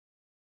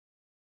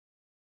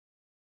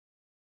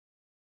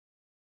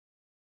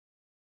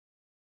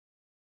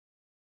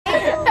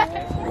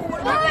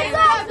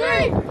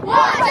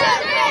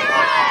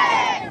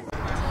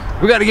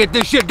We gotta get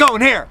this shit going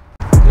here.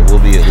 There will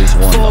be at least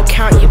one. Full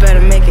count, you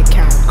better make it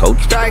count.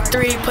 Coach? Strike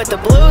three, put the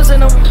Blues in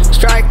them.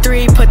 Strike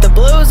three, put the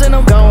Blues in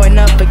them. Going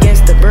up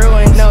against the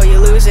Bruins, no, you're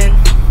losing.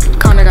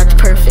 Connor got the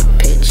perfect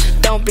pitch.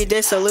 Don't be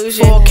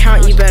disillusioned. Full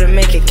count, you better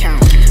make it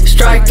count.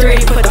 Strike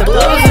three, put the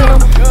Blues in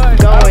them.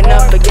 Going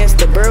up against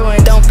the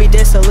Bruins, don't be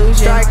disillusioned.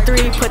 Strike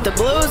three, put the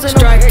Blues in them.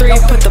 Strike three,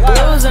 put the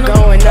Blues in them.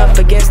 Going up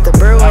against the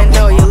Bruins,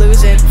 no, you're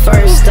losing.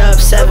 First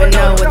up,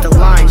 7-0 with the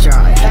line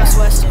drive.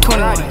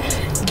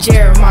 21.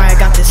 Jeremiah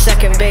got the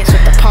second base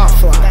with the pop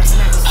fly.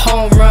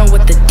 Home run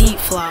with the deep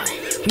fly.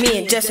 Me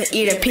and Justin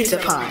eating pizza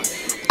pie.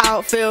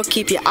 Outfield,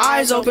 keep your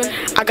eyes open.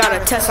 I got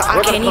a Tesla,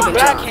 I can't even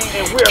drive.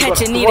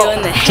 Catch a needle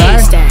in the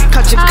haystack.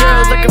 Catch a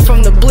girl looking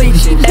from the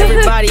bleachers.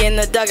 Everybody in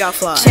the dugout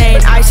fly. Chain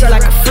icy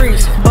like a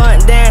freeze.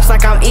 Bunt dance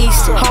like I'm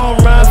Easton. Home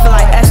run feel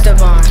like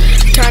Esteban.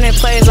 Turning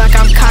plays like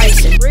I'm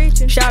Kyson.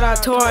 Shout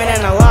out Torin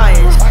and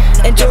Elias.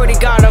 And Jordy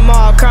got them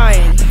all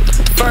crying.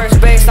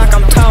 First base like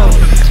I'm Tony.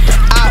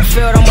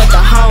 Outfield, I'm with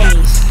the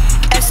homies.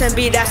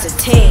 SMB, that's a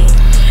team.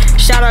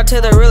 Shout out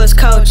to the realest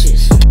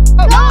coaches.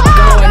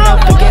 Going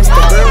up against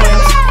the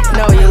Bruins.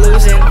 No, you're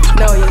losing.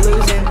 No, you're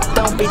losing.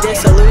 Don't be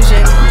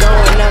disillusioned.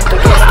 Going up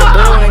against the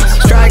Bruins.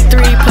 Strike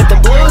three, put the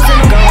Blues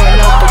in. Going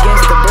up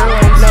against the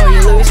Bruins. No,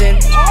 you're losing.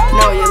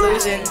 No, you're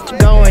losing.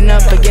 Going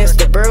up against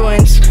the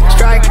Bruins.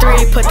 Strike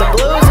three, put the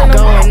Blues in.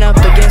 Going up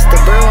against the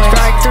Bruins.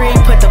 Strike three,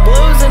 put the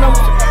Blues in them.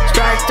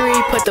 Strike three,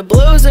 put the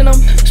Blues in them.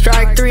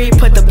 Strike three,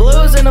 put the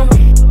Blues in them.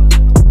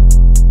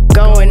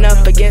 Going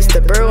up against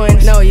the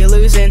Bruins. No, you're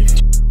losing.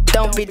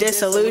 Don't be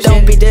disillusioned.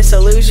 Don't be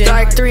disillusioned.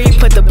 Strike three,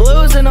 put the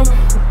Blues in them.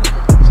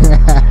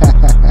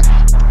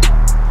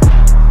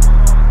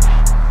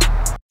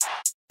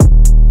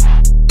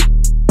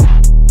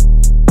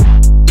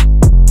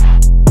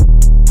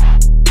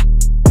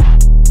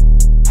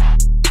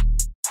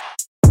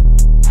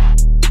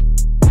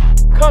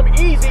 Come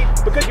easy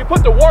because you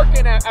put the work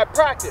in at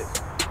practice.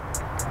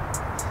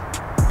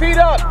 Feet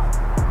up.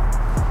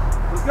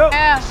 Let's go.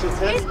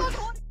 Yeah.